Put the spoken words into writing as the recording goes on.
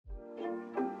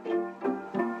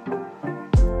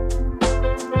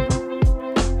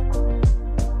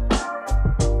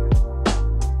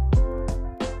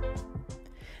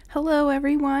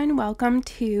everyone, welcome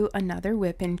to another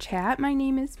WIP and Chat. My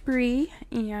name is Bree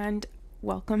and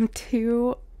welcome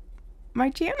to my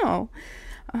channel.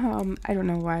 I don't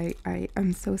know why I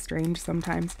am so strange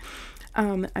sometimes.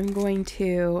 I'm going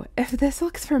to, if this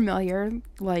looks familiar,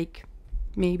 like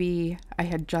maybe I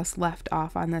had just left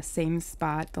off on the same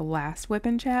spot the last WIP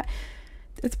and Chat,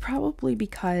 it's probably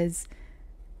because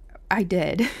I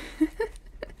did.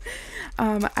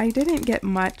 I didn't get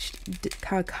much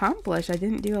accomplished. I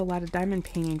didn't do a lot of diamond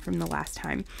painting from the last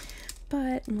time,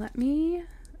 but let me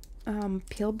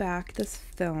peel back this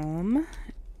film,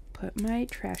 put my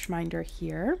trash minder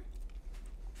here,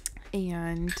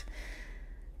 and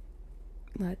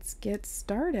let's get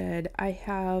started. I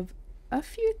have a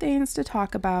few things to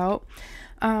talk about.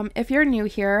 If you're new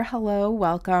here, hello,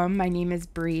 welcome. My name is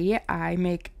Bree. I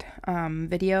make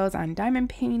videos on diamond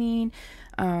painting.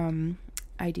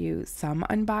 I do some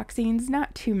unboxings,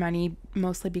 not too many,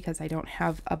 mostly because I don't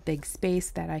have a big space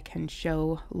that I can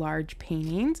show large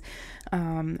paintings.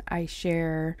 I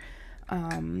share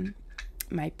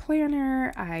my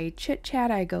planner, I chit chat,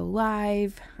 I go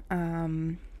live,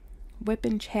 WIP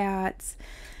and chats,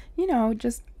 you know,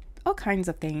 just all kinds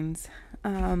of things.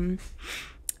 And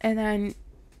then,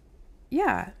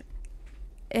 yeah,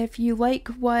 if you like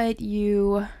what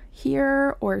you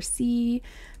hear or see,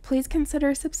 please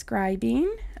consider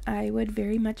subscribing. I would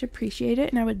very much appreciate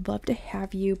it, and I would love to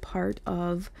have you part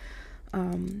of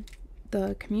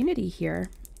the community here.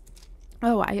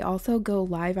 Oh, I also go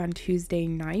live on Tuesday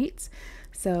nights,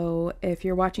 so if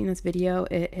you're watching this video,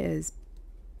 it is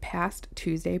past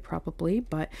Tuesday probably,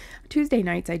 but Tuesday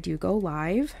nights I do go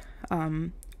live.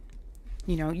 You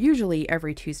know, usually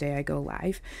every Tuesday I go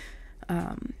live,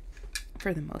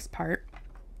 for the most part.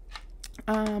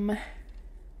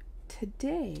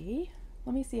 Today,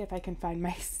 let me see if I can find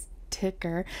my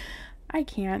sticker. I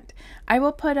can't. I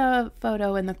will put a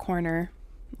photo in the corner,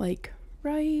 like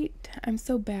I'm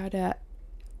so bad at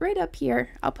right up here.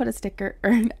 I'll put a sticker,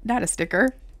 or not a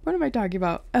sticker. What am I talking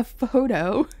about? A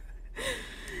photo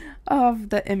of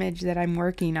the image that I'm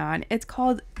working on. It's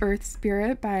called Earth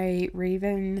Spirit by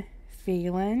Raven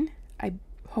Phelan. I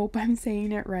hope I'm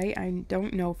saying it right. I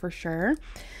don't know for sure.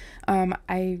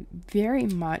 I very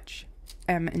much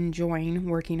am enjoying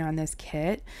working on this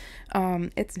kit.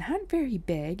 It's not very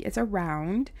big. It's a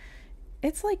round.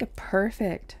 It's like a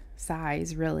perfect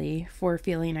size really for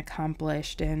feeling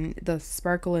accomplished, and the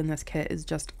sparkle in this kit is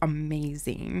just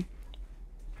amazing.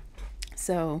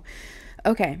 So,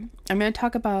 okay, I'm going to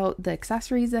talk about the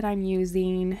accessories that I'm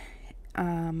using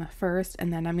first,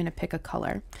 and then I'm going to pick a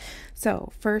color.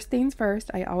 So first things first,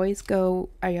 I always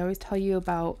tell you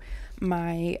about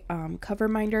my cover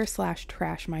minder slash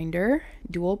trash minder,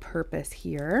 dual purpose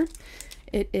here.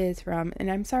 It is from,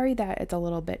 and I'm sorry that it's a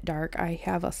little bit dark. I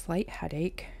have a slight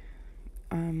headache,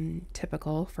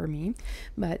 typical for me,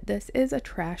 but this is a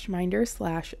trash minder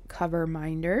slash cover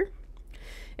minder.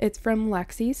 It's from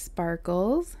Lexi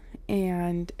Sparkles,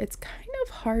 and it's kind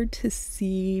of hard to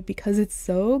see because it's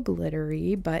so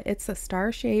glittery, but it's a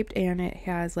star shaped, and it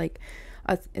has like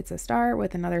it's a star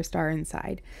with another star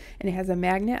inside, and it has a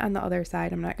magnet on the other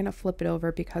side. I'm not going to flip it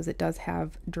over because it does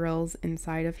have drills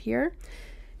inside of here,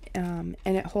 and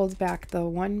it holds back the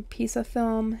one piece of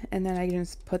film, and then I can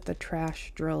just put the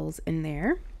trash drills in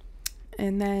there.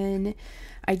 And then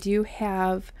I do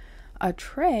have a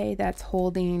tray that's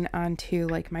holding onto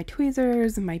like my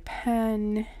tweezers, my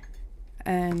pen,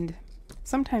 and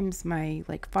sometimes my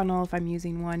like funnel if I'm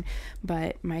using one,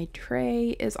 but my tray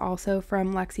is also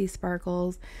from Lexi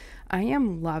Sparkles. I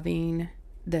am loving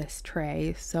this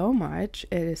tray so much.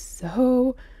 It is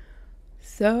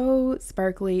so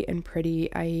sparkly and pretty.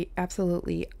 I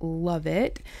absolutely love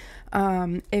it.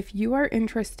 If you are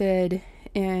interested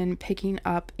in picking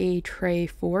up a tray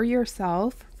for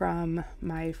yourself from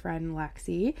my friend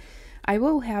Lexi, I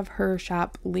will have her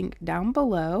shop linked down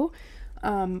below.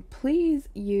 Please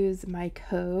use my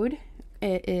code.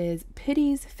 It is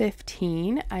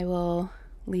Pitties15. I will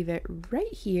leave it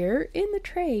right here in the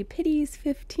tray,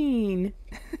 Pitties15.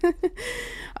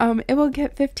 It will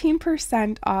get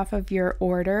 15% off of your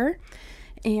order,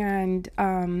 and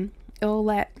it'll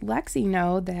let Lexi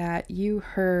know that you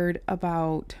heard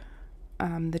about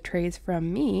the trays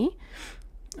from me,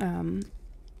 and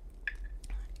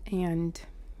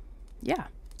yeah.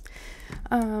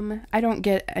 I don't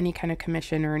get any kind of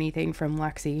commission or anything from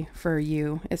Lexi for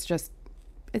you. It's just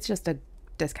a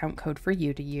discount code for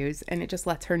you to use, and it just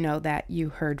lets her know that you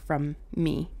heard from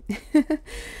me.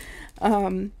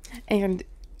 And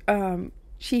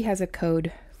she has a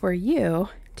code for you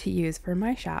to use for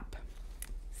my shop.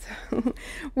 So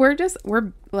we're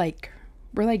like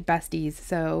besties,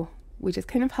 so we just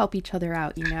kind of help each other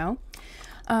out, you know.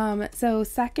 So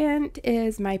second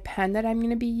is my pen that I'm going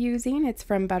to be using. It's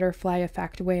from Butterfly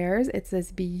Effect Wares. It's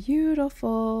this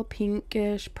beautiful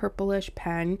pinkish purplish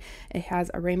pen. It has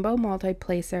a rainbow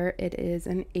multi-placer. It is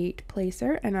an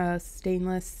 8-placer and a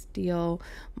stainless steel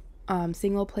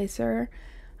single placer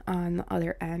on the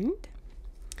other end.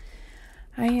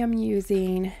 I am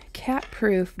using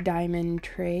cat-proof diamond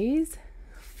trays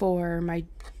for my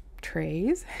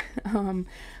trays. Oh,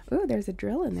 there's a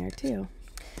drill in there too.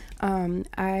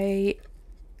 I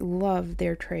love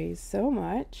their trays so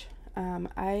much.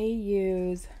 I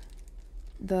use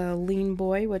the Lean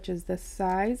Boy, which is this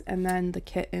size, and then the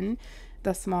Kitten,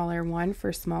 the smaller one,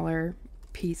 for smaller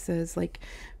pieces. Like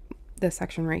this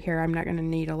section right here, I'm not going to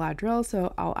need a lot of drills,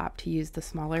 so I'll opt to use the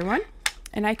smaller one.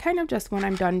 And I kind of just, when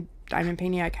I'm done diamond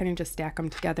painting, I kind of just stack them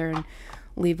together and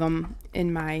leave them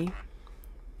in my,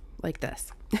 like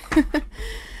this.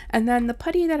 And then the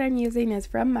putty that I'm using is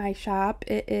from my shop.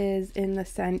 It is in the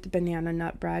scent Banana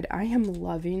Nut Bread. I am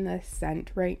loving this scent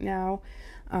right now.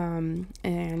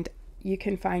 And you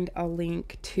can find a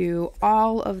link to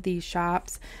all of these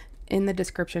shops in the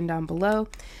description down below.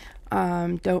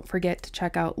 Don't forget to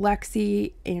check out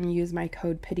Lexi and use my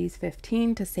code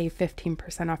Pitties15 to save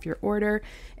 15% off your order.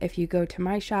 If you go to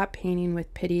my shop,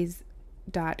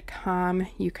 paintingwithpitties.com,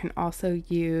 you can also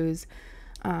use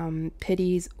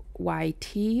Pitties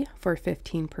YT for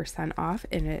 15% off,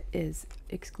 and it is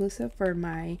exclusive for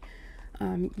my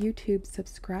YouTube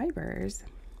subscribers.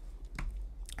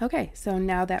 Okay, so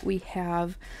now that we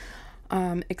have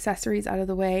accessories out of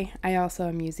the way, I also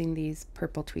am using these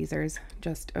purple tweezers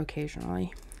just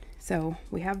occasionally. So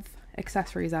we have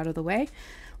accessories out of the way.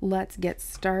 Let's get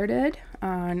started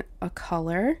on a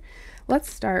color.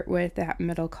 Let's start with that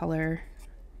middle color,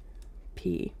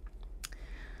 P.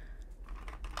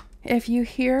 If you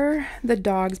hear the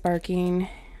dogs barking,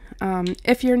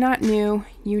 if you're not new,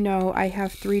 you know I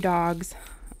have 3 dogs.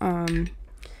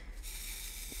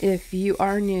 If you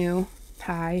are new,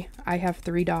 hi, I have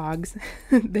 3 dogs.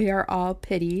 They are all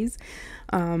Pitties.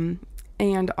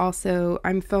 And also,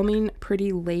 I'm filming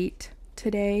pretty late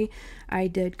today. I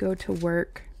did go to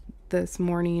work this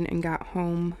morning and got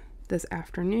home this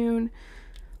afternoon.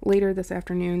 Later this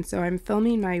afternoon, so I'm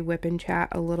filming my WIP and Chat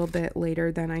a little bit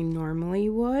later than I normally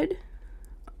would.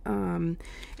 And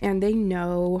they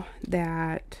know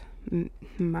that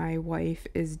my wife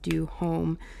is due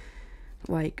home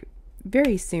like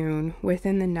very soon,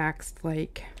 within the next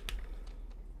like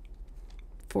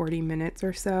 40 minutes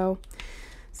or so.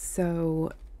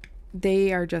 So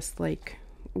they are just like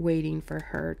waiting for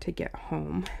her to get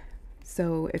home.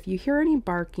 So if you hear any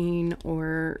barking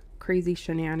or crazy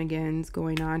shenanigans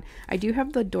going on, I do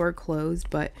have the door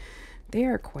closed, but they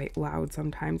are quite loud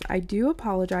sometimes. I do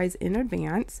apologize in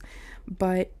advance,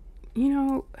 but you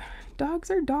know, dogs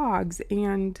are dogs,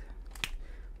 and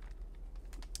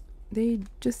they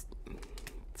just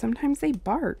sometimes they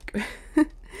bark.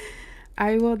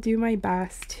 I will do my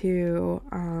best to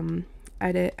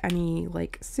edit any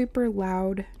like super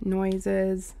loud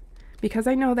noises, because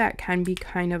I know that can be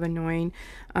kind of annoying.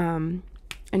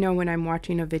 I know when I'm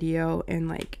watching a video and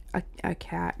like a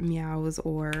cat meows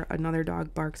or another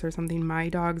dog barks or something, my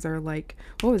dogs are like,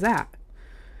 what was that?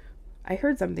 I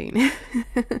heard something.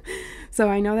 So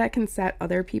I know that can set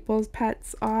other people's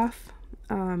pets off.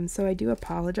 So I do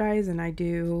apologize, and I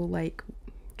do like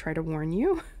try to warn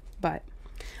you, but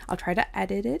I'll try to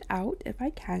edit it out if I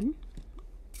can.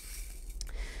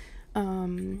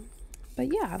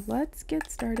 But yeah, let's get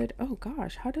started. Oh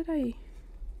gosh, how did I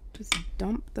just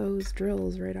dump those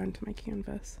drills right onto my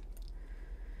canvas?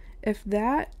 If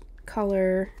that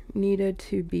color needed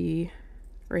to be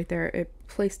right there, it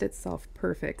placed itself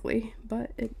perfectly,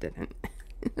 but it didn't.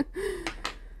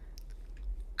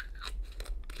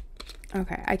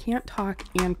 Okay, I can't talk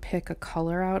and pick a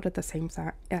color out at the same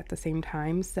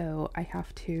time, so I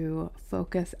have to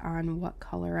focus on what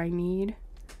color I need,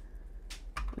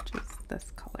 which is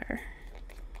this color.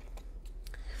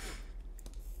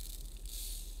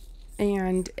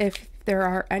 And if there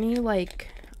are any like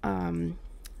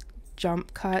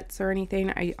jump cuts or anything,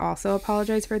 I also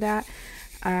apologize for that.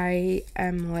 I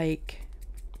am like,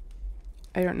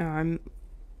 I don't know, I'm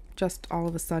just all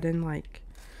of a sudden like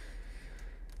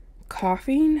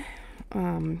coughing.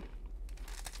 I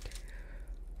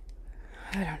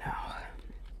don't know.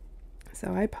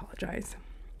 So I apologize.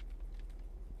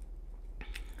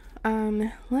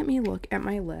 Let me look at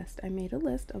my list. I made a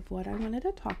list of what I wanted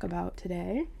to talk about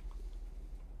today.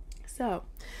 So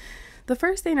the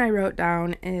first thing I wrote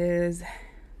down is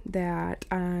that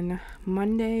on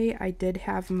Monday I did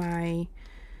have my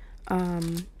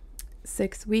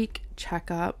 6-week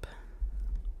checkup.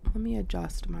 Let me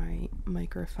adjust my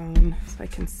microphone so I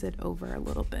can sit over a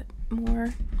little bit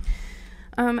more.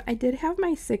 I did have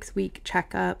my 6-week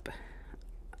checkup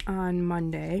on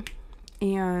Monday,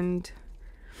 and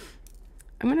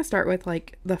I'm going to start with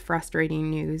like the frustrating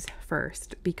news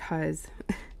first, because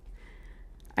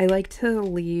I like to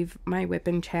leave my WIP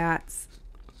and Chats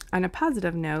on a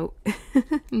positive note,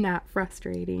 not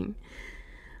frustrating.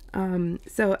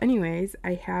 So anyways,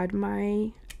 I had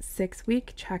my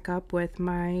 6-week checkup with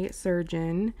my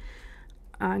surgeon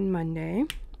on Monday,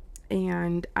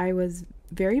 and I was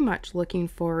very much looking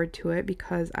forward to it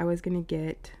because I was going to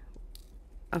get,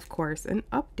 of course, an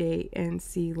update and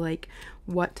see like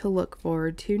what to look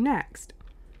forward to next.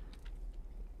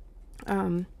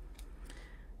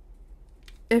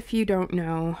 If you don't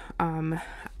know,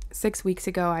 6 weeks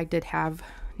ago I did have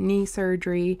knee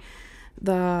surgery.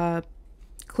 The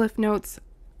cliff notes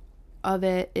of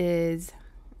it is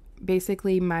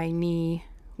basically my knee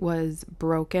was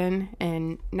broken,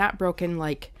 and not broken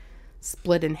like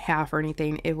split in half or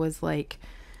anything. It was like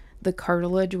the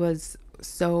cartilage was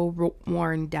so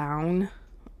worn down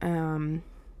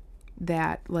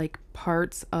that like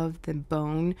parts of the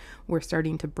bone were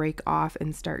starting to break off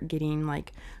and start getting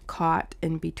like caught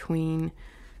in between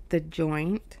the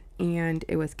joint, and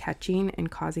it was catching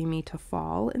and causing me to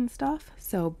fall and stuff.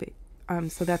 So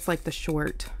that's like the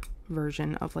short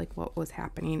version of like what was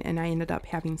happening. And I ended up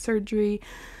having surgery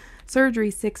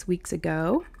 6 weeks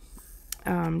ago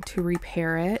to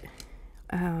repair it.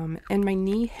 And my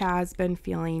knee has been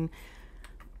feeling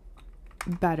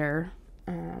better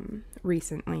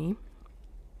recently.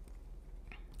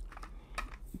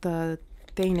 The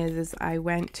thing is I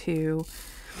went to,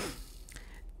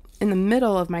 in the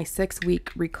middle of my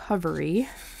 6-week recovery,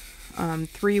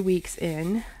 3 weeks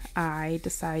in, I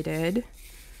decided,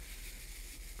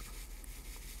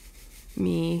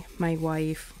 me, my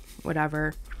wife,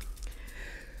 whatever,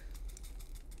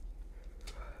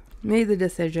 made the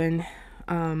decision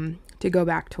to go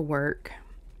back to work.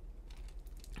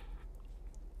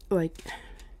 Like,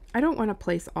 I don't want to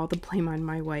place all the blame on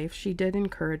my wife. She did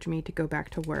encourage me to go back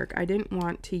to work. I didn't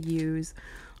want to use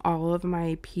all of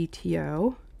my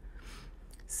PTO.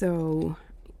 So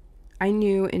I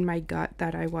knew in my gut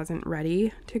that I wasn't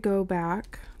ready to go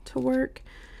back to work.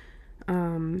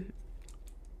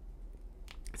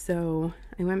 So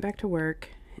I went back to work,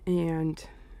 and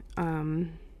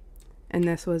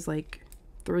this was like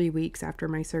 3 weeks after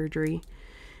my surgery,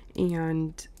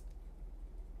 and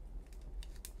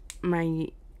my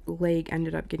leg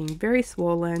ended up getting very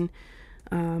swollen.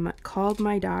 Called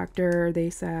my doctor.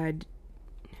 They said,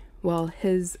 well,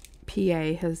 his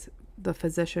PA, the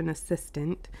physician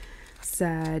assistant,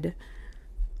 said,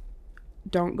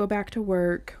 don't go back to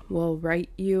work. We'll write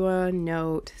you a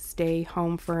note. Stay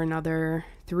home for another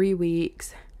 3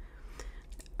 weeks.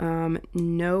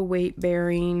 No weight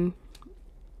bearing.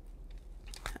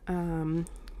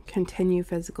 Continue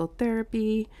physical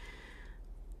therapy.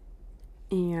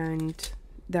 And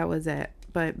that was it.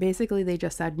 But basically they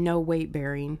just said no weight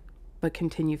bearing, but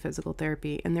continue physical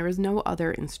therapy. And there was no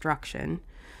other instruction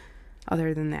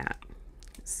other than that.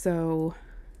 So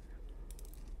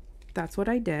that's what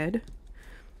I did.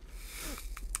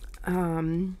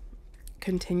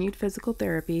 Continued physical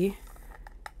therapy,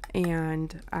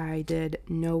 and I did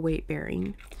no weight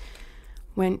bearing.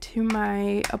 Went to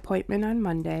my appointment on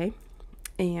Monday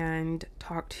and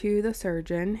talked to the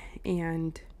surgeon,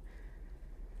 and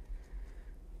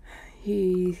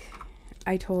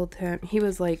I told him, he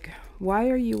was like, why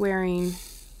are you wearing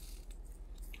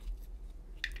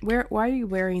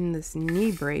this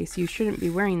knee brace? You shouldn't be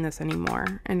wearing this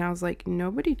anymore. And I was like,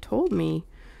 nobody told me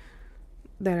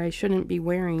that I shouldn't be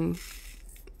wearing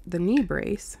the knee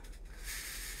brace.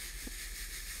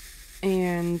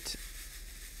 And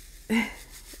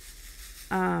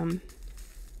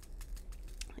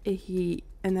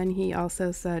he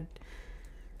also said,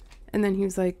 and then he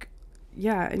was like,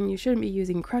 yeah, and you shouldn't be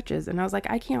using crutches. And I was like,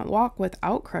 I can't walk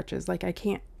without crutches. Like, I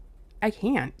can't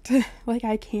like,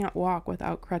 I can't walk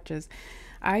without crutches.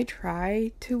 I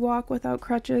try to walk without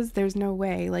crutches. There's no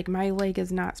way. Like, my leg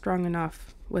is not strong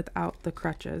enough without the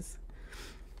crutches.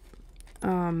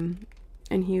 And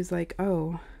he was like,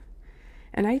 oh.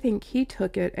 And I think he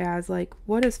took it as like,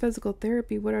 what is physical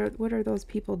therapy? What are those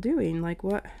people doing? Like,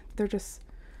 what? They're just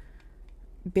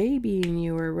babying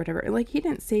you or whatever. Like, he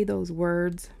didn't say those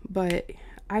words, but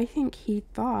I think he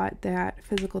thought that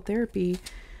physical therapy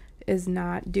is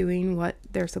not doing what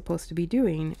they're supposed to be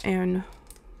doing. And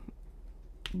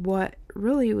what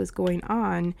really was going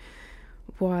on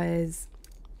was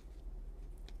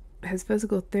his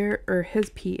physical therapist, or his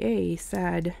PA,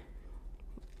 said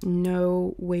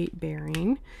no weight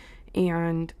bearing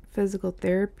and physical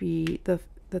therapy, the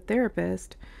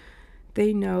therapist,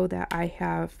 they know that I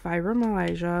have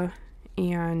fibromyalgia,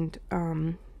 and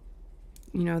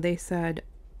you know, they said,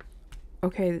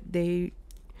 okay, they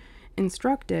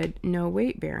instructed no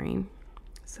weight bearing.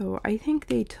 So I think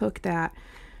they took that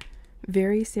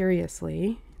very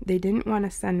seriously. They didn't want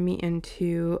to send me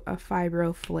into a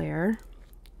fibro flare,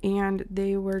 and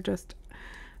they were just,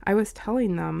 I was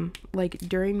telling them, like,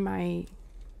 during my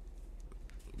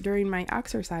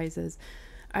exercises,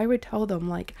 I would tell them,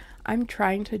 like, I'm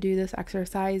trying to do this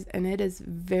exercise and it is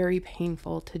very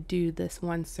painful to do this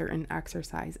one certain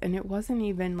exercise. And it wasn't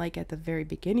even like at the very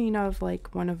beginning of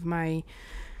like one of my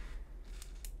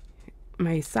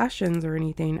sessions or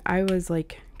anything. I was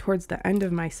like towards the end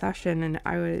of my session, and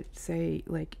I would say,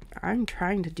 like, I'm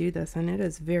trying to do this and it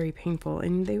is very painful.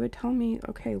 And they would tell me,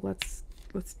 okay, let's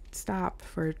stop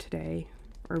for today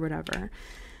or whatever.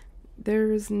 There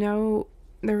was never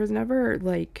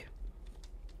like,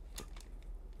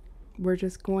 we're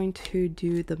just going to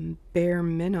do the bare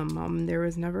minimum. There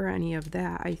was never any of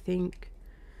that, I think.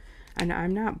 And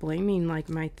I'm not blaming like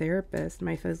my therapist,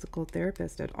 my physical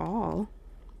therapist at all.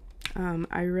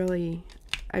 I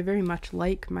very much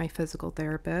like my physical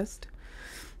therapist,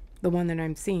 the one that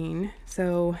I'm seeing.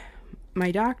 So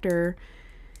my doctor,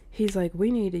 he's like,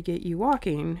 we need to get you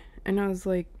walking. And I was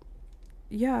like,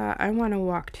 yeah, I want to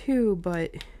walk too,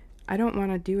 but I don't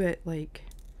want to do it like,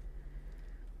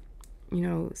 you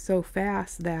know, so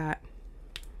fast that,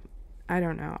 I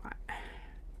don't know.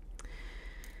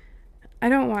 I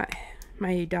don't want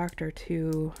my doctor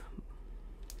to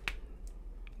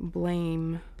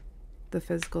blame the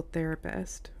physical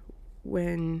therapist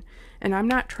when, and I'm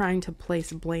not trying to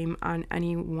place blame on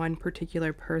any one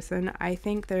particular person. I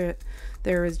think that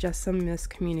there is just some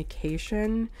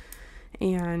miscommunication,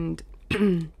 and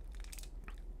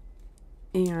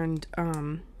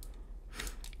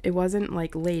it wasn't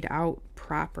like laid out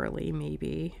properly,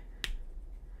 maybe.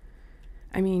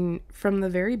 I mean, from the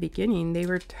very beginning, they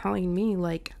were telling me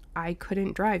like I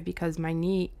couldn't drive because my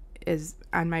knee is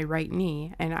on my right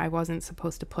knee, and I wasn't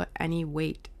supposed to put any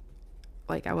weight.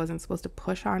 Like, I wasn't supposed to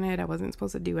push on it. I wasn't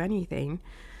supposed to do anything.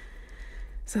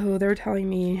 So they're telling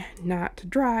me not to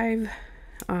drive.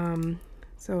 So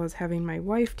I was having my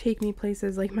wife take me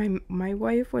places. Like, my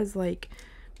wife was like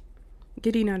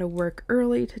getting out of work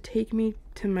early to take me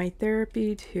to my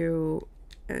therapy to,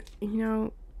 you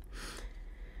know,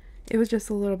 it was just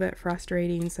a little bit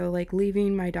frustrating. So like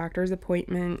leaving my doctor's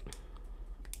appointment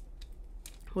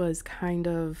was kind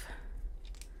of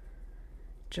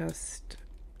just,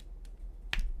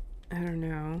 I don't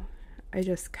know. I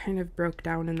just kind of broke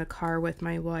down in the car with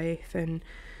my wife, and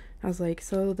I was like,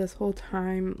 so this whole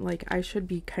time, like, I should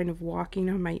be kind of walking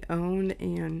on my own,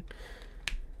 and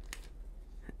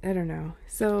I don't know.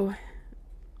 So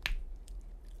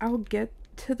I'll get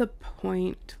to the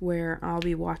point where I'll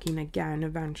be walking again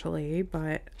eventually,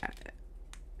 but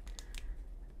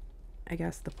I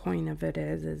guess the point of it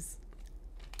is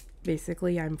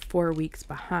basically I'm 4 weeks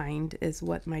behind is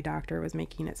what my doctor was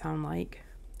making it sound like,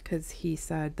 because he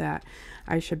said that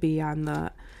I should be on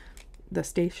the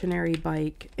stationary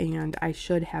bike, and I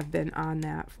should have been on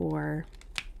that for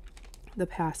the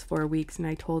past 4 weeks, and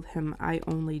I told him I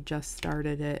only just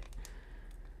started it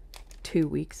 2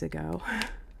 weeks ago.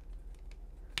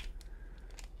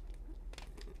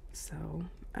 So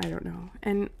I don't know.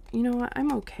 And you know what,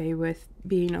 I'm okay with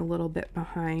being a little bit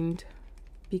behind,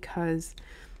 because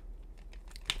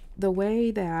the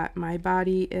way that my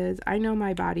body is, I know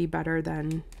my body better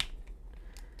than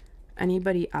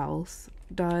anybody else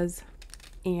does,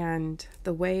 and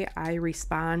the way I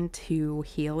respond to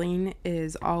healing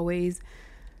is always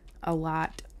a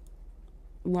lot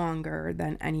longer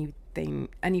than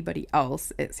anybody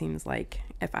else, it seems like.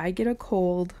 If I get a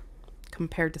cold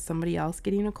compared to somebody else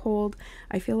getting a cold,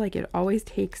 I feel like it always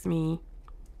takes me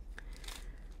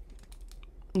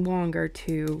longer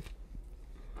to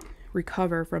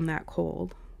recover from that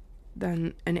cold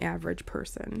than an average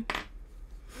person.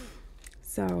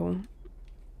 So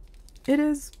it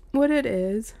is what it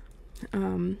is.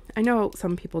 I know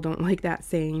some people don't like that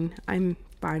saying. I'm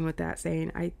fine with that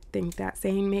saying. I think that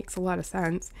saying makes a lot of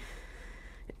sense,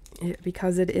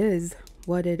 because it is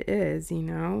what it is, you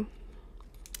know.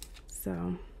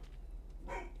 So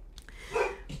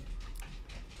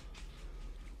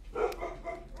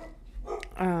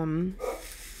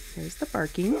there's the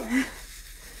barking.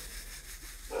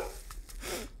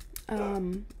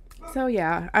 So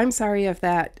yeah, I'm sorry if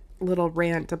that little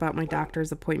rant about my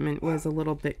doctor's appointment was a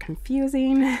little bit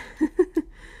confusing.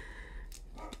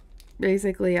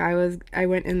 Basically, I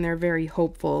went in there very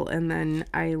hopeful, and then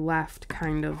I left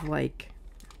kind of like,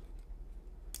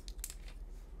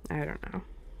 I don't know,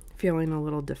 feeling a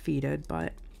little defeated,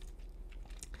 but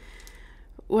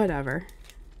whatever.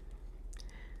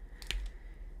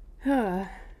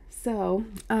 So,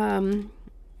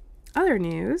 other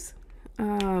news,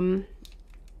 the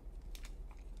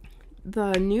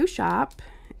new shop,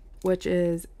 which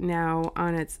is now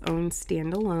on its own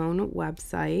standalone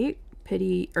website,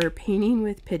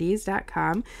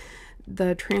 paintingwithpitties.com.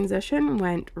 The transition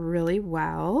went really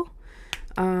well.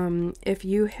 If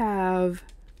you have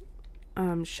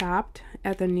shopped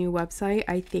at the new website,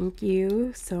 I thank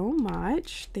you so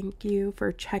much. Thank you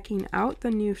for checking out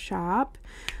the new shop.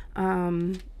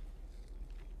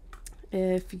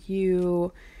 If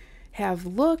you have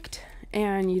looked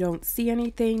and you don't see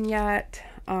anything yet,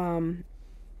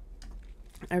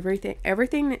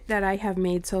 everything that I have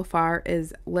made so far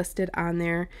is listed on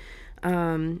there,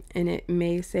 and it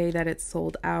may say that it's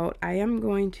sold out. I am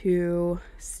going to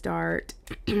start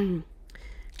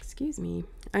excuse me,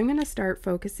 I'm going to start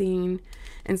focusing,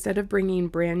 instead of bringing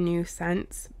brand new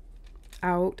scents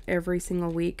out every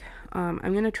single week, I'm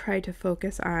going to try to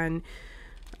focus on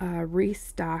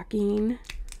restocking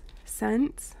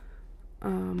scents,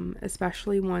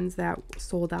 especially ones that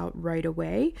sold out right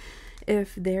away.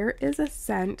 If there is a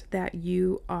scent that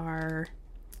you are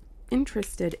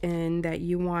interested in, that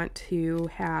you want to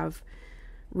have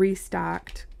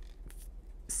restocked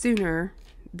sooner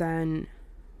than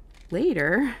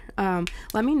later,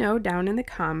 let me know down in the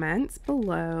comments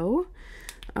below,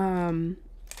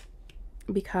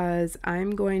 because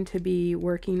I'm going to be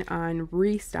working on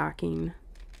restocking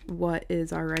what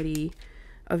is already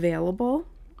available,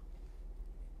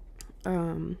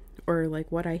 or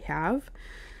like what I have,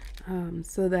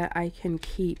 so that I can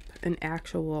keep an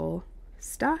actual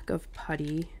stock of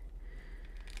putty.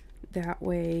 That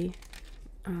way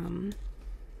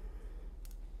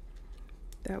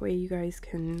you guys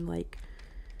can, like,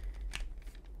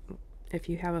 if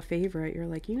you have a favorite, you're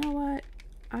like, you know what,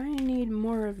 I need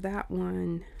more of that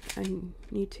one, I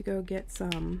need to go get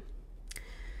some.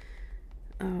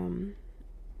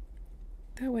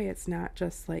 That way it's not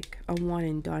just like a one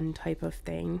and done type of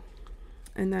thing.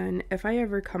 And then if I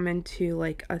ever come into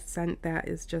like a scent that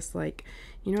is just like,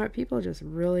 you know what, people just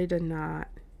really did not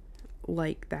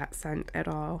like that scent at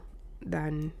all,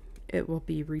 then it will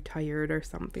be retired or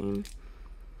something.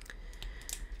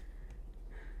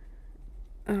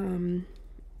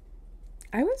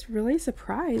 I was really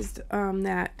surprised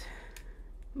that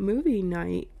movie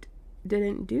night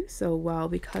didn't do so well,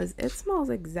 because it smells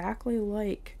exactly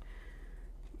like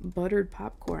buttered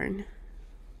popcorn,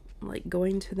 like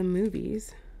going to the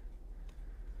movies.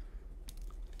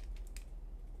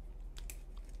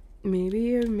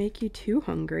 Maybe it would make you too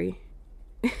hungry.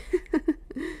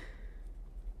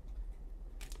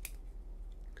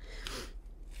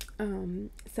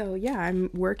 So yeah, I'm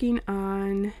working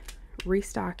on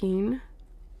restocking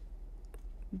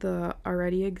the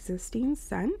already existing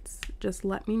scents. Just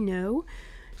let me know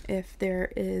if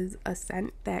there is a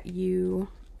scent that you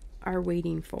are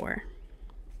waiting for.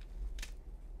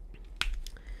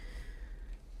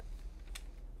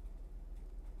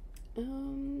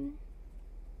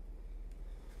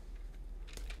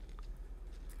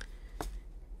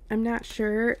 I'm not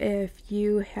sure if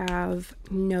you have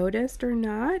noticed or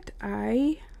not,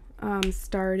 I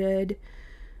started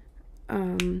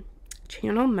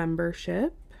channel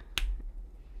membership.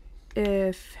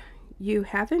 If you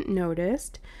haven't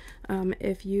noticed,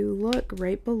 if you look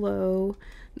right below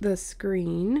the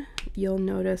screen, you'll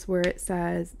notice where it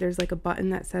says, there's like a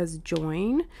button that says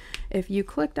join. If you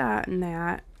clicked on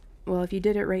that, well, if you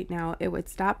did it right now, it would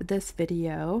stop this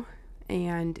video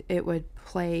and it would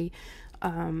play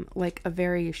like a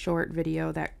very short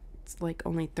video that's like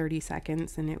only 30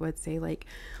 seconds, and it would say like,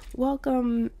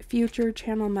 welcome future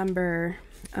channel member.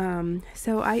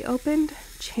 So I opened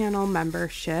channel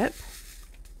membership,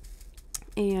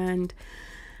 and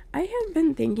I had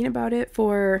been thinking about it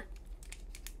for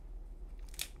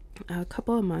a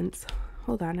couple of months.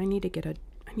 Hold on, I need to get a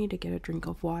drink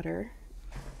of water.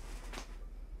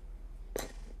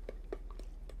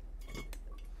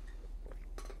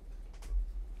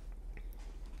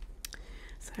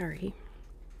 Sorry.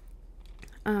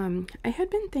 I had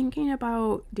been thinking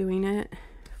about doing it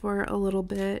for a little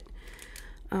bit.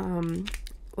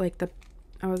 Like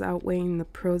I was outweighing the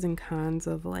pros and cons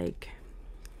of like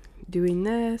doing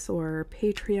this or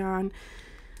Patreon.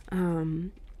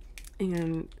 And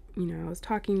you know, I was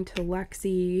talking to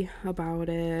Lexi about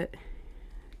it,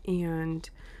 and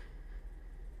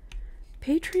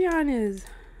Patreon is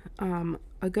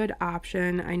a good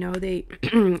option. I know they,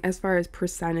 as far as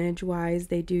percentage wise,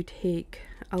 they do take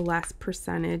a less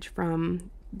percentage from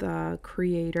the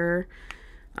creator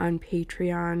on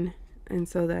Patreon, and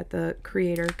so that the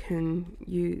creator can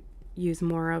use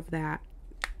more of that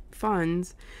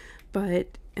funds.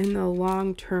 But in the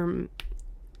long term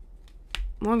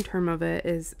of it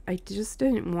is, I just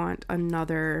didn't want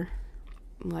another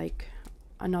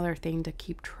thing to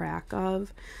keep track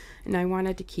of, and I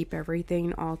wanted to keep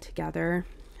everything all together.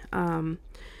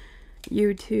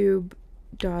 YouTube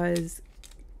does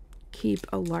keep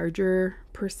a larger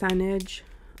percentage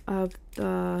of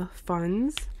the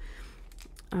funds,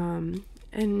 and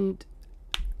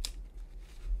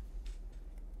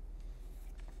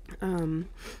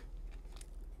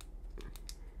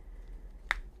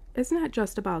it's not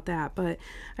just about that, but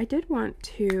I did want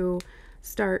to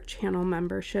start channel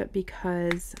membership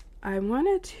because I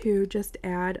wanted to just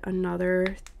add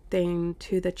another thing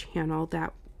to the channel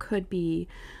that could be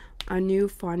a new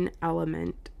fun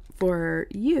element for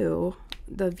you,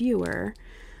 the viewer.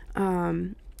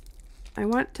 I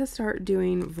want to start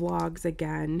doing vlogs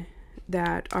again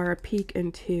that are a peek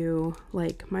into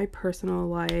like my personal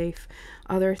life,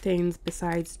 other things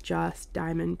besides just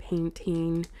diamond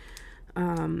painting,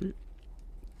 you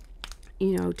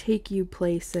know, take you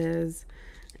places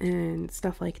and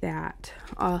stuff like that.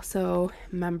 Also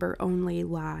member only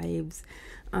lives,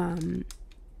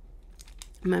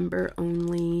 member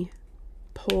only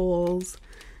polls.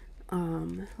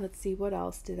 Let's see, what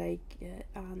else did I get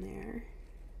on there?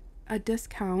 A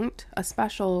discount, a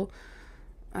special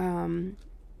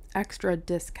extra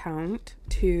discount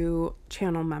to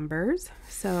channel members.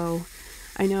 So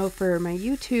I know for my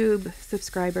YouTube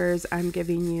subscribers, I'm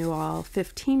giving you all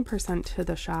 15% to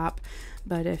the shop,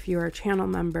 but if you're a channel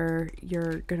member,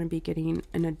 you're going to be getting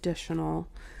an additional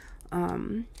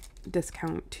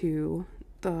discount to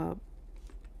the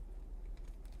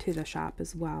shop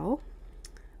as well.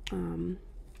 Oh,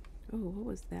 what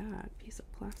was that? Piece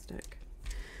of plastic.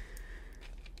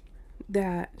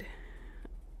 That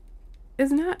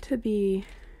is not to be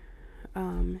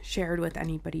shared with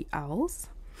anybody else,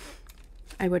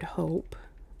 I would hope.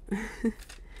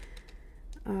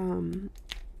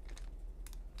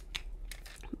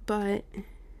 But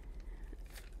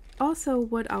also,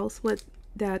 what else would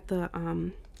that the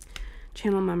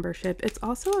channel membership, it's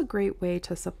also a great way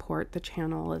to support the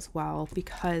channel as well,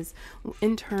 because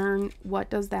in turn, what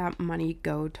does that money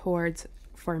go towards?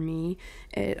 For me,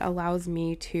 it allows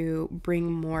me to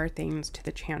bring more things to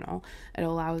the channel. It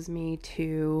allows me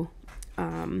to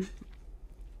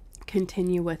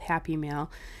continue with Happy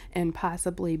Mail and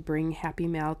possibly bring Happy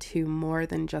Mail to more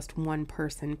than just one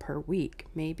person per week.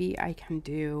 Maybe I can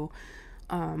do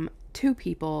 2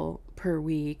 people per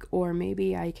week, or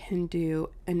maybe I can do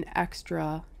an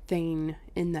extra thing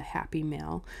in the Happy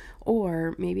Mail,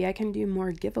 or maybe I can do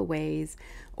more giveaways,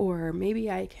 or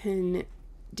maybe I can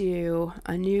do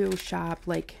a new shop,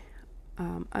 like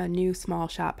a new small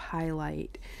shop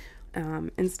highlight,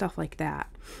 and stuff like that.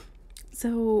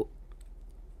 So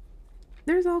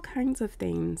there's all kinds of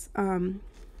things. I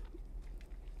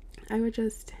would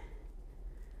just,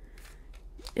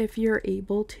 if you're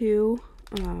able to,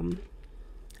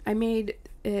 I made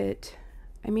it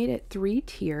 3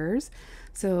 tiers.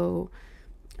 So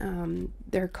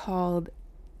they're called,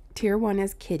 tier 1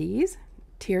 is Kitties,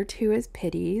 tier 2 is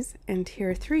Pitties, and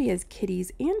tier 3 is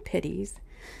Kitties and Pitties.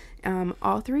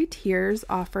 All 3 tiers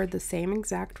offer the same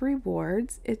exact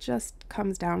rewards. It just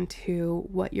comes down to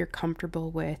what you're comfortable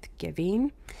with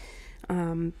giving.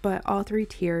 But all 3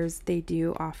 tiers, they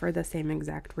do offer the same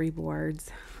exact rewards.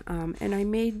 And I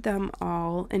made them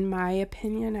all, in my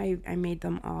opinion, I made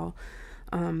them all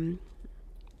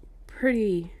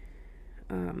pretty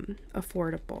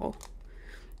affordable.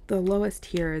 The lowest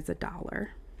tier is $1.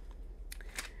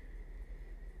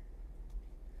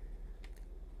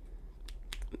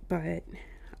 But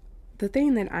the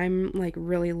thing that I'm like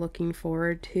really looking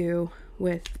forward to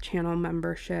with channel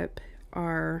membership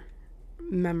are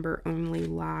member only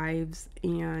lives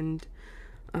and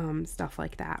stuff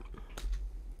like that.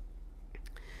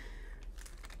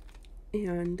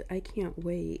 And I can't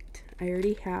wait. I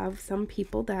already have some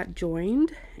people that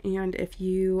joined, and if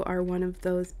you are one of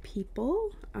those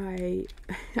people, I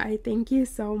thank you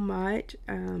so much.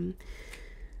 And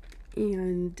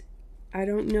I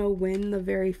don't know when the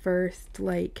very first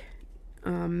like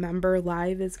member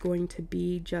live is going to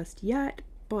be just yet,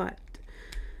 but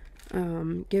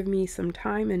give me some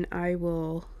time and I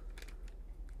will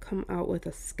come out with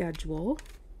a schedule.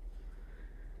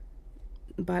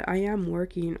 But I am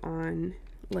working on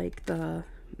like the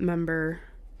member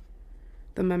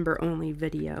only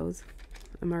videos.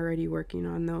 I'm already working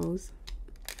on those,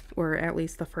 or at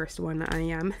least the first one I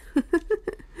am.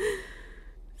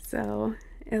 So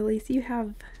at least you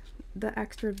have the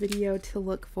extra video to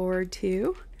look forward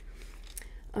to.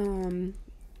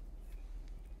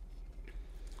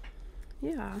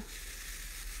 Yeah.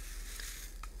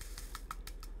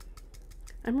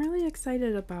 I'm really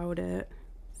excited about it.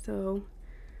 So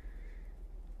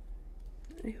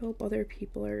I hope other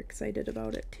people are excited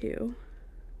about it too.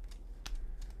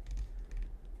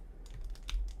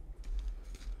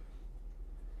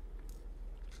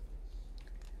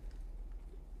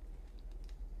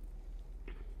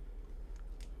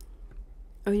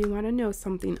 Oh, you want to know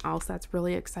something else that's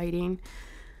really exciting?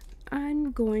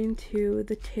 I'm going to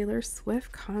the Taylor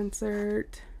Swift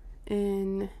concert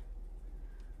in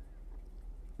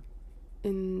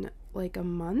like a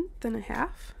month and a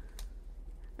half.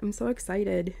 I'm so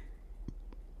excited.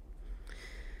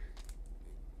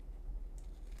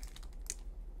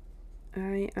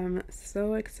 I am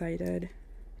so excited.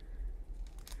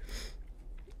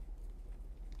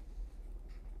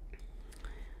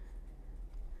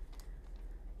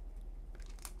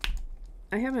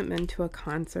 I haven't been to a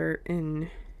concert in,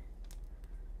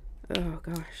 oh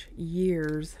gosh,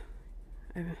 years.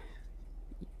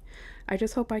 I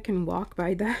just hope I can walk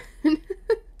by then.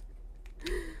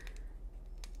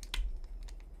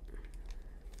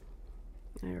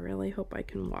 I really hope I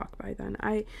can walk by then.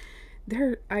 I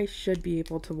should be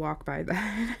able to walk by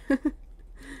then. I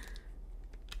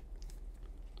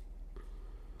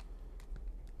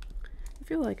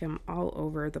feel like I'm all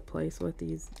over the place with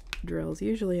these drills.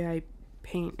 Usually I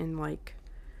paint in like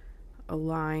a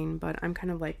line, but I'm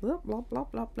kind of like blop blop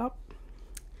blop blop blop.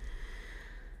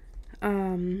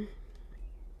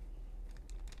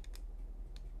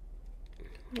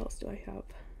 What else do I have?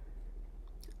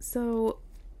 So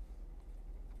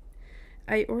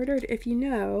I ordered, if you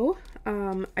know,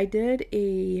 I did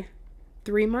a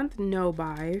 3-month no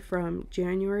buy from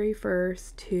January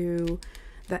 1st to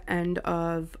the end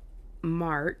of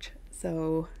March,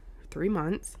 so 3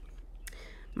 months.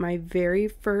 My very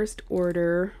first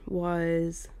order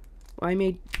was, well, I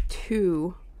made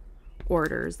 2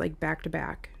 orders, like back to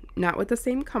back, not with the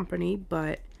same company,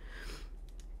 but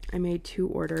I made 2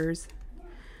 orders.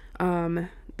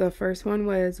 The first one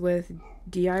was with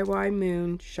DIY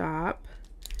Moon Shop,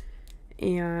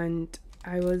 and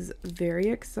I was very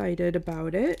excited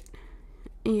about it,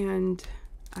 and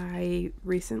I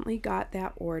recently got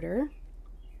that order,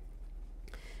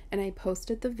 and I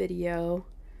posted the video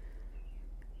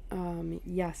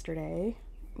yesterday,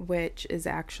 which is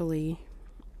actually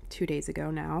 2 days ago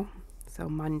now, so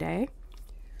Monday.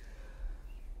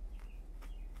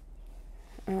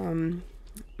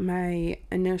 My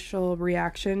initial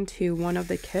reaction to one of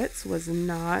the kits was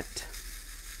not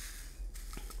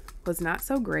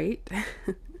so great.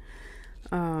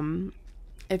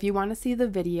 If you want to see the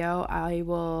video,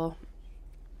 I'll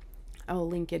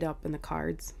link it up in the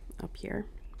cards up here.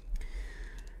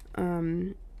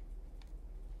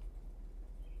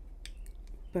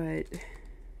 But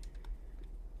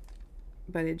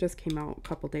it just came out a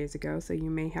couple days ago, so you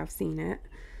may have seen it.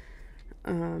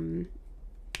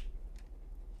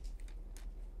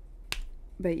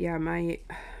 But yeah, my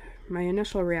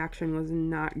initial reaction was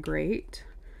not great.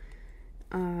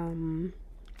 And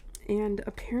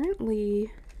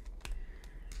apparently,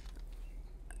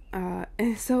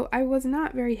 so I was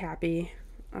not very happy.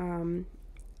 When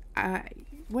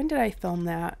did I film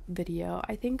that video?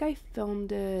 I think I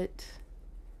filmed it,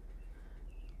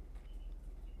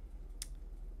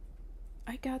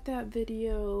 I got that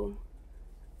video,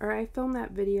 or I filmed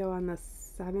that video on the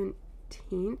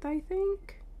 17th, I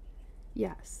think.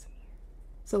 Yes.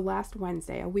 So last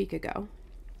Wednesday, a week ago.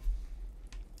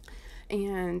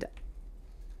 And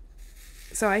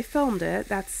so I filmed it.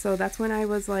 That's when I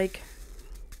was like,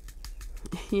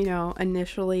 you know,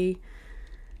 initially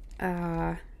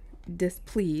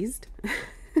displeased.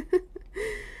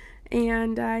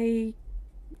 And I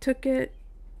took it,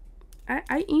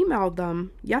 I emailed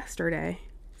them yesterday.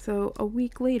 So a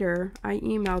week later, I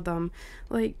emailed them.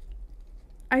 Like,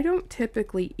 I don't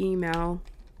typically email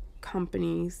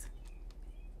companies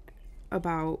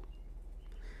about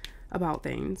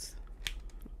things.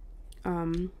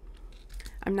 I'm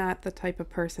not the type of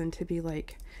person to be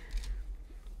like,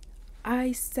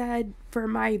 I said for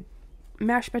my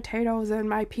mashed potatoes and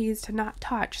my peas to not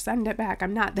touch, send it back.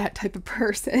 I'm not that type of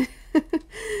person.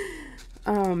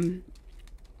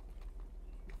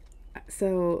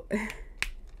 So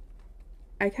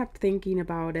I kept thinking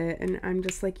about it, and I'm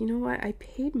just like, you know what? I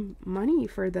paid money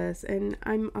for this, and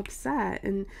I'm upset,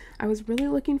 and I was really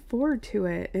looking forward to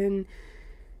it, and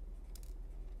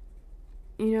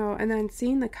you know, and then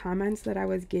seeing the comments that I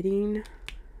was getting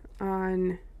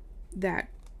on that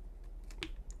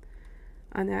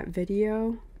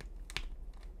video,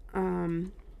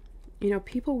 you know,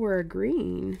 people were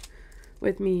agreeing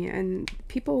with me, and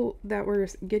people that were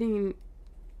getting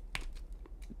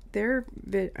their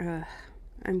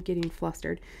I'm getting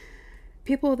flustered.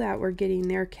 People that were getting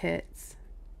their kits,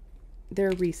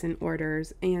 their recent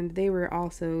orders, and they were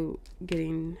also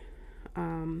getting,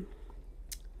 you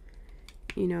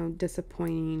know,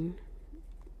 disappointing.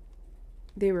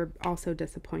 They were also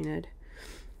disappointed.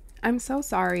 I'm so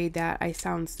sorry that I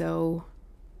sound so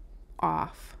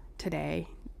off today.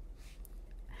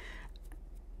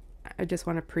 I just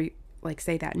want to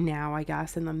say that now, I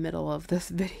guess, in the middle of this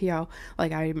video.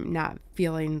 Like, I'm not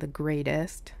feeling the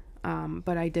greatest.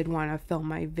 But I did want to film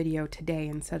my video today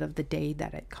instead of the day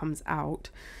that it comes out.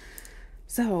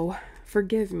 So,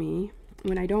 forgive me.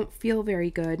 When I don't feel very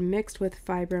good, mixed with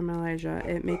fibromyalgia,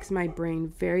 it makes my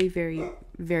brain very, very,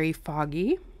 very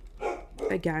foggy.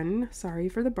 Again, sorry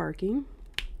for the barking.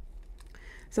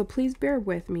 So please bear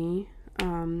with me.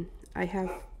 I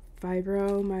have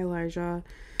fibromyalgia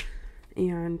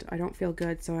and I don't feel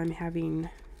good, so I'm having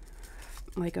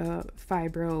like a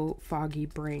fibro foggy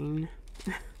brain.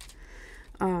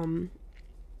 And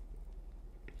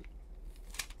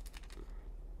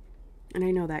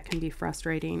I know that can be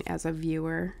frustrating as a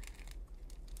viewer.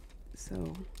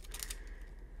 So,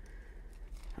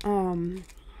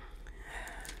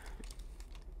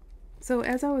 so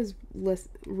as I was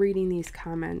reading these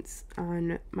comments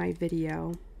on my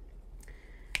video,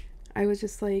 I was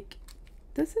just like,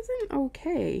 this isn't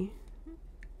okay.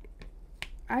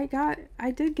 I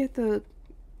did get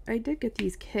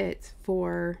these kits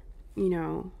for, you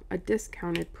know, a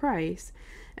discounted price,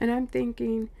 and I'm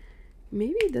thinking,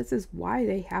 maybe this is why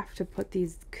they have to put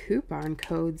these coupon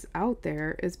codes out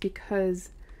there, is because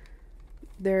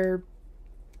their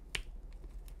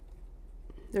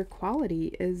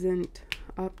quality isn't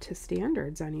up to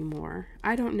standards anymore.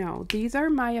 I don't know. These are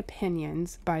my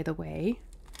opinions, by the way.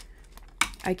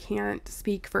 I can't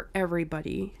speak for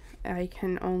everybody. I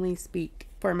can only speak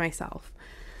for myself.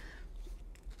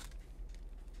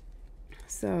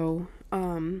 So,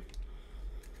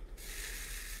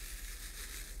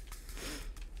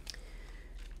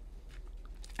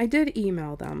 I did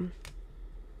email them.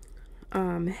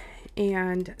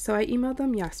 And so I emailed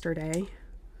them yesterday,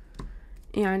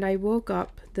 and I woke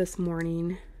up this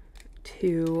morning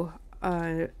to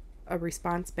a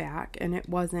response back, and it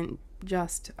wasn't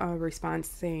just a response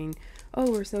saying,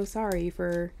 oh, we're so sorry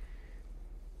for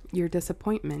your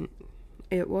disappointment.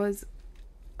 It was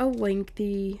a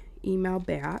lengthy email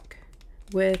back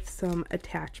with some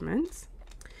attachments.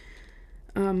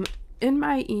 In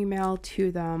my email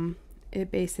to them,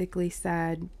 it basically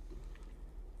said,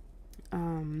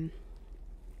 you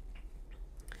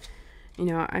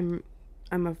know, I'm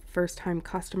a first-time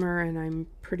customer and I'm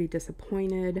pretty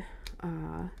disappointed.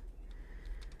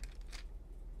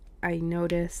 I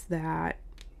noticed that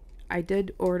I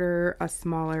did order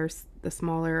the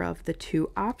smaller of the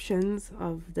two options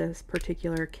of this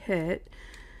particular kit.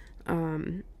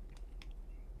 And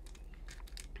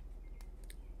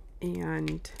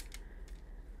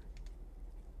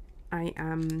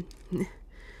I'm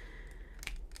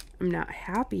not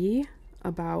happy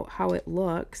about how it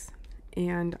looks,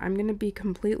 and I'm gonna be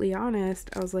completely honest.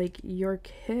 I was like, your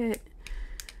kit,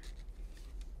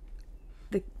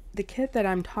 the kit that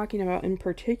I'm talking about in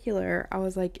particular, I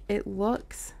was like, it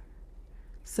looks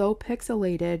so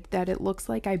pixelated that it looks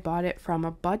like I bought it from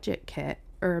a budget kit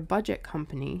or a budget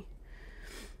company.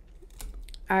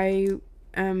 I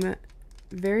am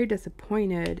very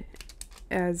disappointed,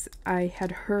 as I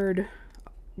had heard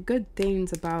good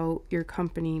things about your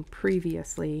company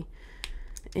previously,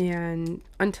 and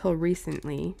until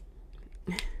recently.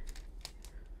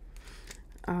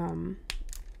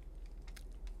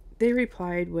 They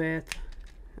replied with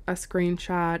a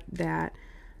screenshot that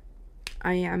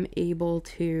I am able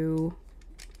to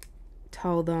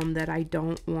tell them that I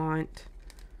don't want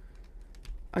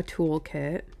a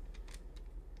toolkit.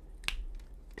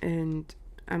 And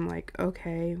I'm like,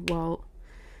 okay, well,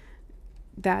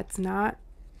 that's not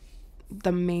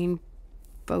the main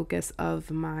focus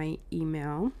of my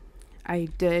email. I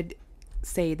did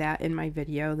say that in my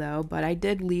video though, but I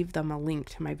did leave them a link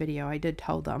to my video. I did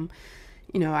tell them,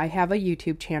 you know, I have a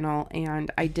YouTube channel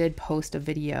and I did post a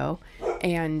video,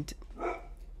 and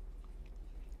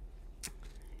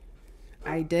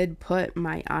I did put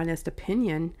my honest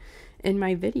opinion in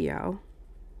my video.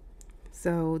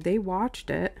 So they watched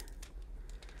it.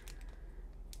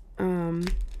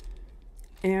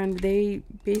 And they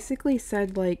basically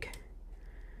said, like,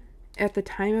 at the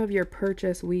time of your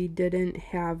purchase, we didn't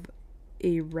have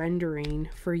a rendering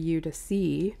for you to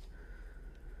see.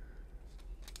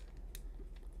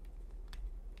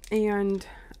 And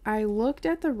I looked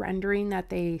at the rendering that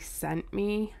they sent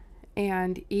me,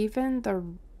 and even the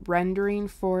rendering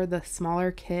for the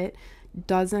smaller kit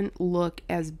doesn't look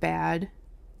as bad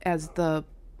as the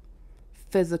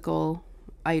physical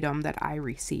item that I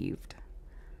received.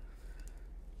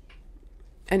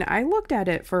 And I looked at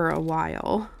it for a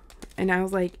while, and I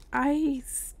was like, I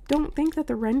don't think that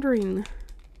the rendering,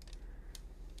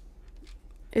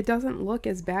 it doesn't look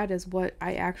as bad as what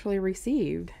I actually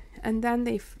received. And then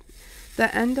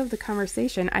the end of the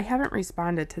conversation, I haven't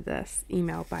responded to this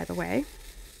email, by the way.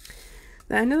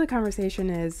 The end of the conversation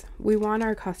is, we want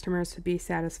our customers to be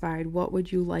satisfied. What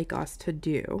would you like us to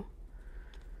do?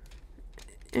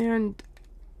 And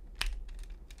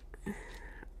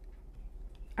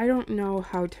I don't know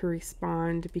how to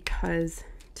respond, because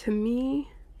to me,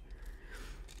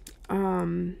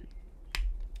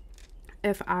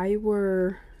 if I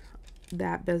were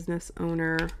that business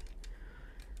owner,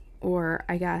 or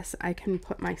I guess I can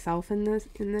put myself in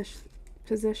this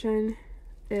position,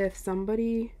 if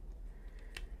somebody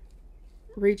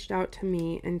reached out to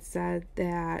me and said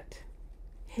that,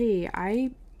 hey,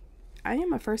 I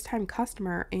am a first-time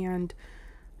customer, and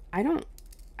I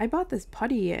bought this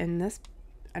putty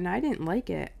and I didn't like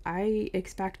it. I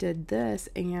expected this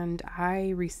and I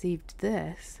received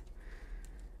this.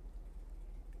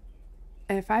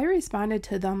 If I responded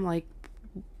to them like,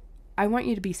 I want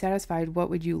you to be satisfied, what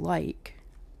would you like?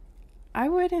 I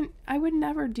would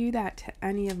never do that to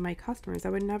any of my customers. I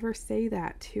would never say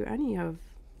that to any of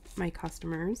my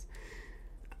customers.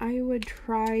 I would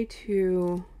try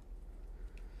to,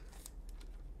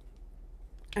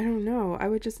 I don't know, I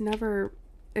would just never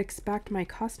expect my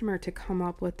customer to come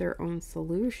up with their own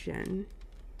solution.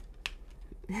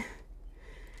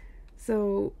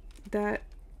 So that,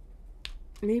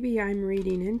 maybe I'm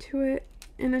reading into it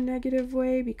in a negative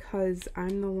way because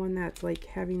I'm the one that's like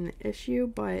having the issue,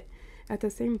 but at the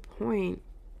same point,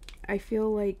 I feel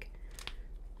like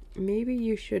maybe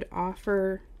you should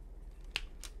offer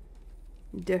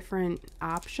different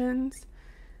options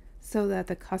so that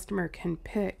the customer can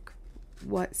pick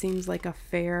what seems like a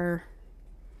fair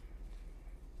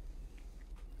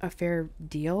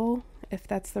deal, if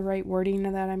that's the right wording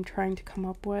that I'm trying to come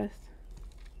up with.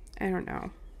 I don't know.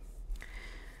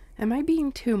 Am I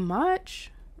being too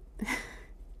much?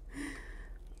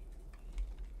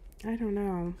 I don't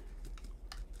know.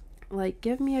 Like,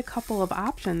 give me a couple of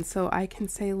options so I can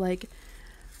say, like,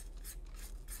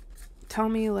 tell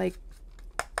me, like,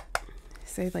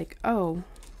 say, like, oh,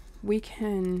 we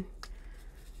can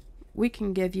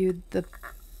give you the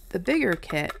bigger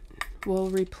kit. We'll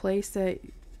replace it.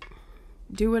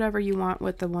 Do whatever you want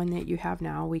with the one that you have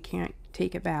now. We can't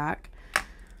take it back.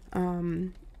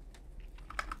 And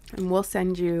we'll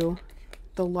send you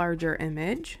the larger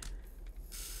image,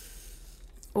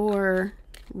 or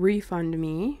refund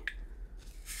me,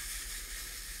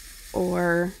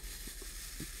 or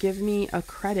give me a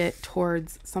credit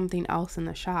towards something else in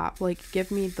the shop. Like, give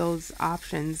me those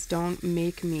options. Don't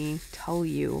make me tell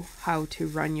you how to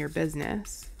run your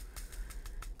business.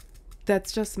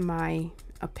 That's just my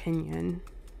opinion.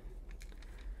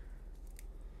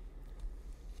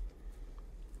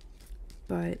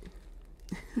 But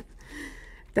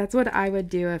that's what I would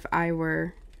do if I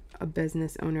were a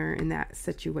business owner in that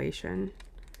situation.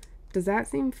 Does that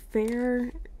seem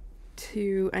fair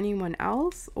to anyone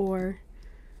else, or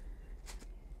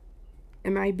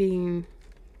am I being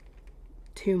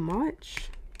too much?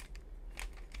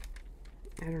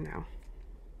 I don't know.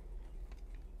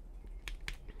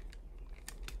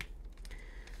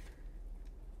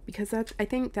 Because I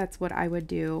think that's what I would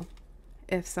do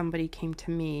if somebody came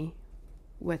to me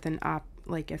with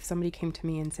like, if somebody came to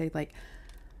me and said, like,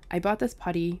 I bought this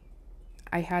putty,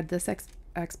 I had this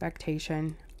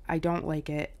expectation, I don't like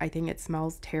it, I think it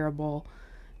smells terrible,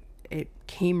 it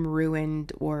came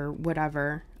ruined or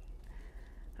whatever,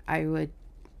 I would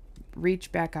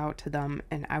reach back out to them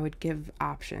and I would give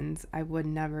options. I would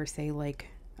never say, like,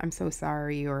 I'm so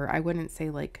sorry, or I wouldn't say,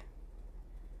 like,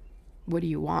 what do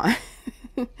you want?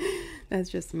 That's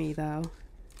just me, though.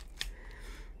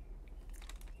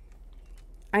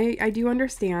 I do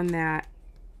understand that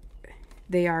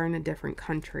they are in a different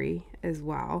country as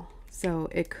well, so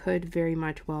it could very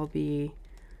much well be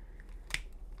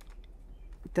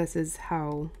this is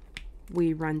how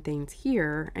we run things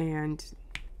here, and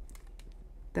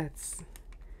that's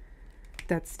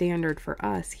standard for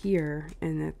us here,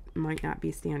 and it might not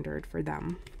be standard for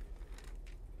them.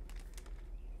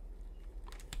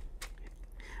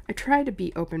 I try to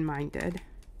be open-minded,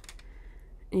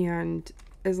 and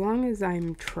as long as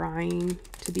I'm trying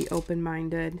to be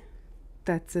open-minded,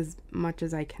 that's as much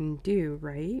as I can do,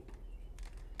 right?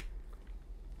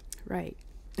 Right.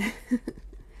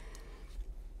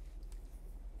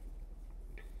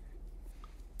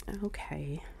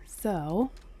 Okay,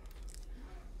 so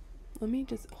let me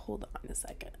just hold on a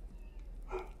second.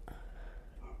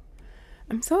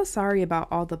 I'm so sorry about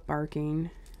all the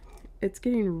barking. It's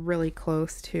getting really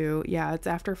close to, yeah, it's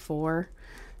after 4,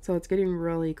 so it's getting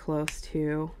really close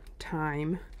to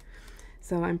time.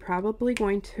 So I'm probably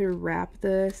going to wrap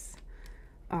this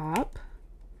up.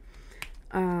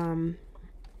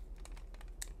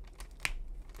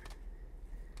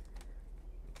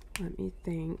 Let me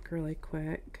think really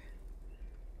quick.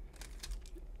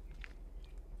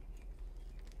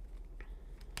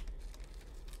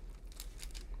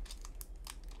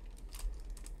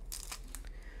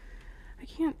 I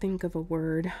can't think of a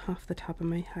word off the top of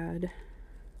my head.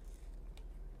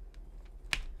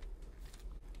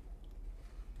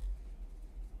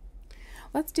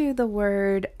 Let's do the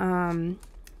word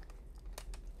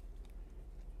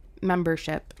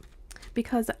membership,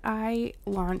 because I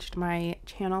launched my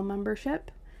channel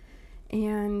membership,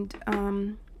 and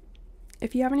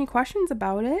if you have any questions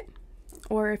about it,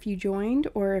 or if you joined,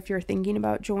 or if you're thinking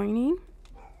about joining,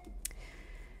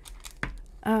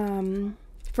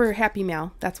 for Happy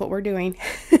Mail, that's what we're doing.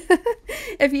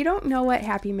 If you don't know what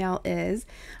Happy Mail is,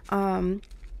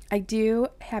 I do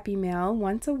Happy Mail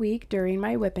once a week during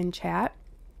my WIP and Chat.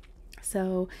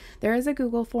 So there is a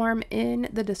Google form in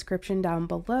the description down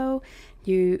below.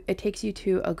 It takes you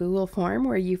to a Google form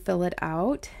where you fill it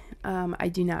out. I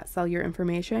do not sell your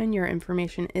information. Your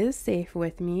information is safe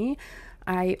with me.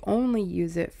 I only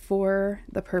use it for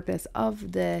the purpose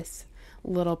of this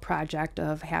little project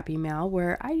of Happy Mail,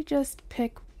 where I just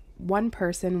pick one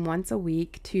person once a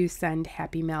week to send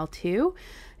Happy Mail to.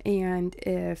 And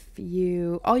if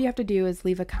all you have to do is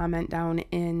leave a comment down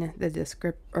in the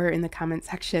in the comment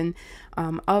section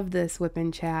of this WIP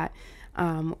and Chat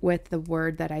with the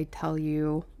word that I tell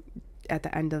you at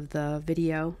the end of the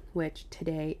video, which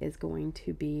today is going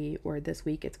to be, or this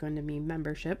week it's going to be,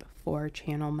 membership for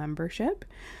channel membership.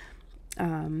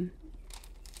 And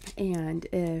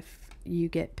if you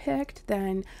get picked,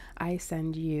 then I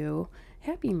send you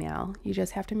Happy Mail. You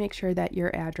just have to make sure that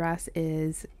your address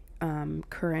is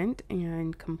current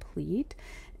and complete,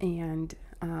 and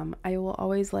I will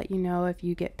always let you know if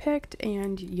you get picked,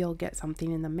 and you'll get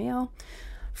something in the mail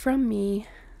from me.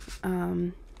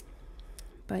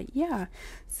 But yeah,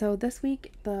 so this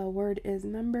week the word is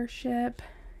membership,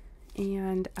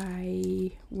 and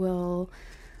I will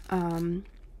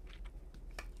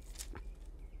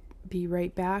be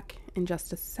right back in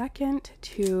just a second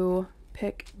to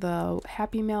pick the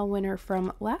Happy Mail winner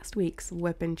from last week's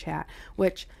WIP and Chat,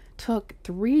 which took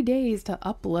 3 days to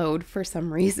upload for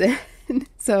some reason.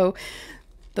 So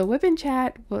the WIP and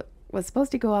Chat was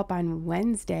supposed to go up on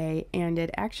Wednesday, and it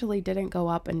actually didn't go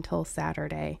up until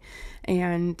Saturday.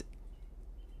 And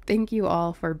thank you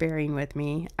all for bearing with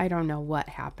me. I don't know what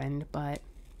happened, but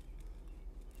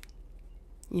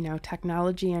you know,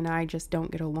 technology and I just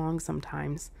don't get along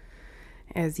sometimes,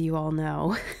 as you all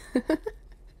know.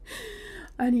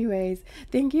 Anyways,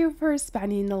 thank you for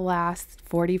spending the last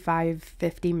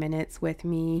 45-50 minutes with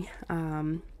me,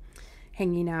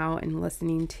 hanging out and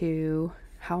listening to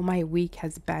how my week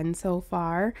has been so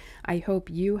far. I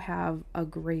hope you have a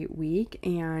great week,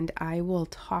 and I will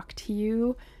talk to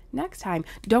you next time.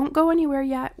 Don't go anywhere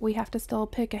yet. We have to still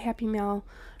pick a Happy Mail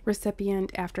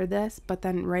recipient after this, but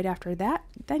then right after that,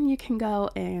 then you can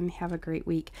go and have a great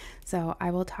week. So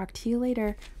I will talk to you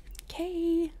later.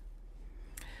 Okay.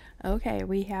 Okay,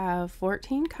 we have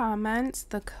 14 comments.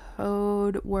 The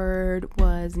code word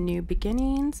was new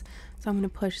beginnings. So I'm going to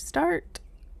push start.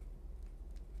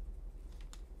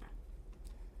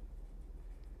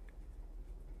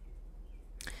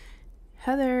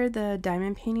 Heather, the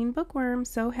diamond painting bookworm,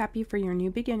 so happy for your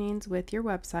new beginnings with your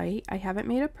website. I haven't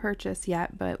made a purchase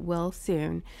yet, but will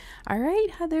soon. All right,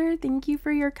 Heather, thank you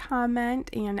for your comment,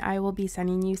 and I will be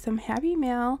sending you some Happy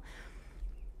Mail